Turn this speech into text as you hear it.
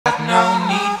no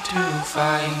need to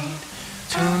fight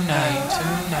tonight.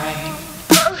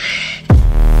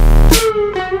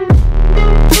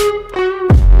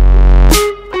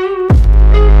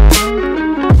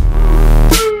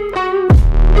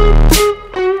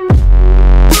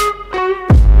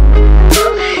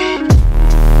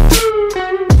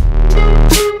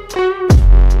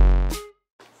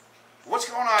 What's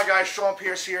going on, guys? Sean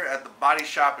Pierce here at the Body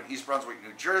Shop in East Brunswick,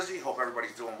 New Jersey. Hope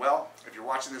everybody's doing well. If you're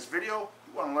watching this video,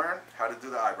 you want to learn how to do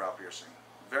the eyebrow piercing.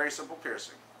 Very simple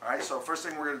piercing. Alright, so first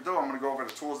thing we're going to do, I'm going to go over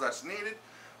the tools that's needed.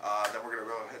 Then we're going to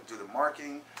go ahead and do the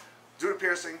marking, do the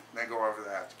piercing, then go over the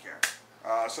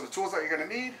aftercare. So the tools that you're going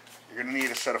to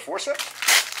need a set of forceps.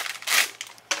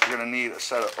 You're going to need a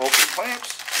set of open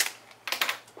clamps.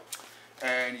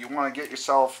 And you want to get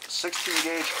yourself 16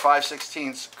 gauge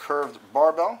 5/16 curved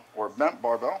barbell or bent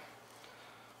barbell.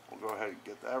 We'll go ahead and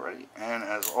get that ready. And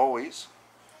as always,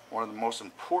 one of the most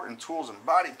important tools in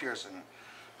body piercing,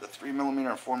 the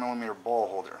 3mm and 4mm ball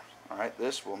holder. Alright,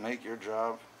 this will make your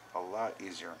job a lot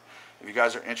easier. If you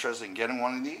guys are interested in getting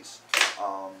one of these,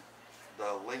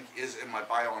 the link is in my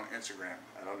bio on Instagram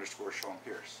at _Sean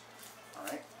Pierce.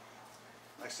 Alright,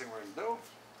 next thing we're going to do,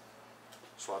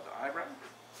 swap the eyebrow.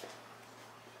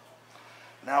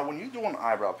 Now, when you do an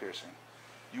eyebrow piercing,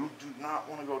 you do not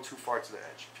want to go too far to the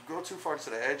edge. If you go too far to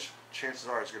the edge, chances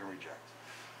are it's going to reject.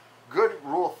 Good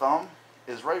rule of thumb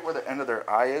is right where the end of their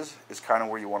eye is kind of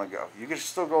where you want to go. You can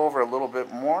still go over a little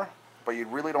bit more, but you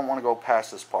really don't want to go past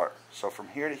this part. So from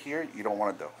here to here, you don't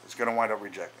want to do. It's going to wind up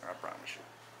rejecting, I promise you.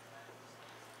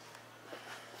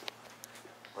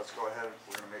 Let's go ahead,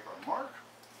 we're going to make our mark.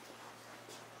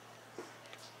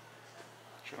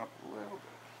 Chin up a little bit.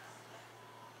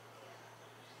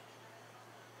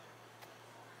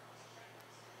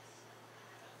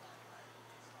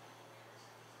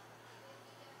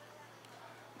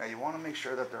 Now you want to make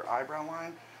sure that their eyebrow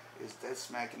line is dead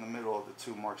smack in the middle of the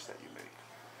two marks that you make.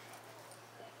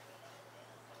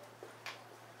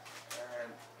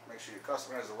 And make sure your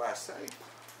customer has the last say.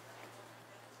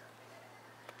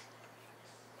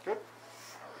 Good.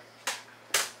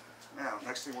 Alright. Now,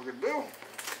 next thing we're going to do,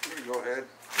 we're going to go ahead,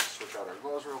 switch out our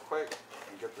gloves real quick,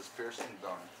 and get this piercing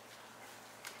done.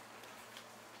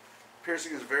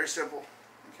 Piercing is very simple,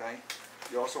 okay?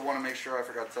 You also want to make sure, I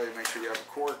forgot to tell you, make sure you have a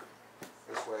cork.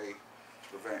 This way,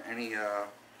 to prevent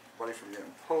anybody from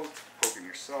getting poked, poking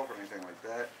yourself, or anything like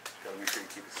that. You gotta make sure you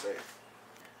keep it safe.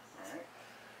 Alright.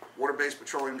 Water-based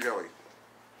petroleum jelly.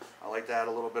 I like to add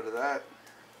a little bit of that,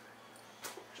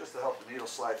 just to help the needle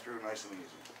slide through nice and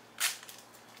easy.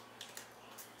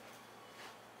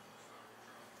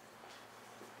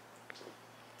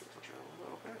 Touch it a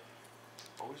little bit.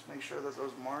 Always make sure that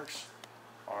those marks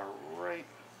are right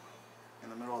in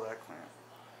the middle of that clamp.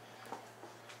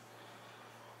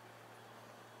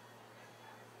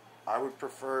 I would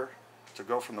prefer to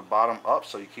go from the bottom up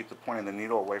so you keep the point of the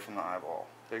needle away from the eyeball.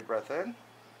 Big breath in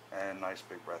and nice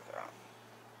big breath out.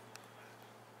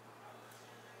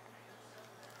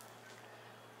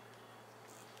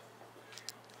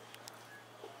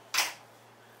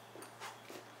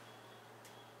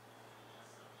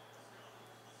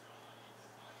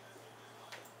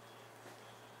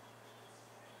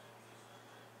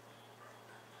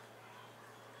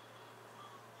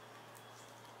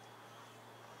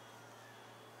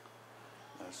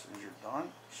 As soon as you're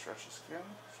done, stretch the skin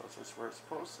so it's where it's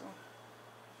supposed to.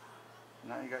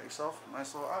 Now you got yourself a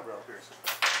nice little eyebrow piercing.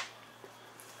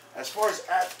 As far as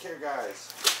aftercare,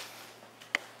 guys,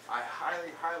 I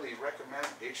highly recommend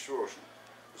H2 Ocean.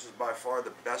 This is by far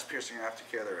the best piercing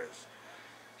aftercare there is.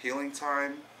 Healing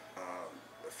time,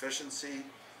 efficiency,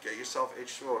 get yourself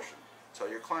H2 Ocean. Tell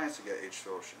your clients to get H2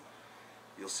 Ocean.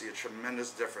 You'll see a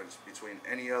tremendous difference between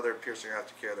any other piercing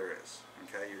aftercare there is.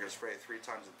 Okay, you're going to spray it 3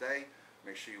 times a day.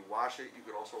 Make sure you wash it. You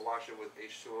could also wash it with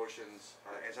H2 Ocean's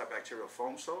antibacterial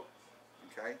foam soap.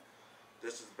 Okay,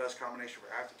 this is the best combination for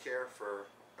aftercare for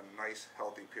a nice,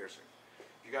 healthy piercing.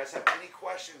 If you guys have any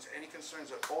questions, any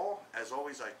concerns at all, as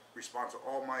always, I respond to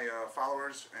all my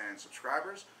followers and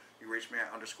subscribers. You reach me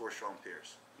at _Sean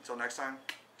Pierce. Until next time,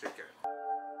 take care.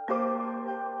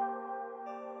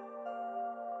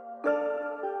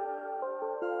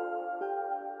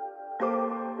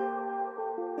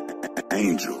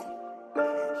 Angel.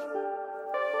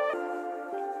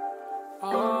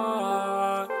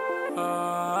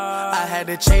 I had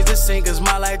to change the scene cause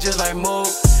my life just like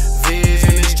movies.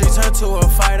 In the streets turned to a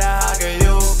fighter, how can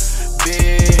you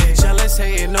be jealous,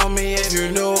 hating on me if you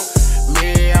knew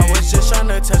me? I was just trying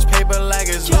to touch paper like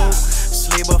it's loose.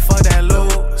 Sleep but fuck that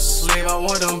loot. Sleep, I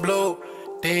want them blue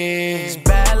things.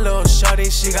 Bad little shorty,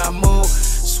 she got move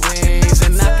swings,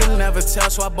 and I can never tell,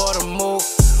 so I bought a move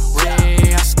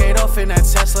ring. I skate off in that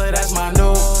Tesla, that's my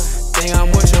new thing.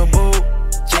 I'm with your boo,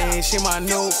 yeah, she my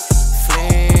new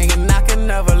fling. And I can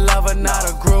never love her, not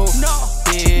a group.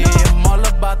 Yeah, I'm all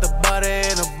about the butter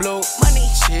and the blue. Money,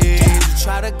 cheese. You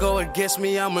try to go against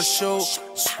me, I'ma shoot.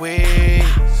 Sweet.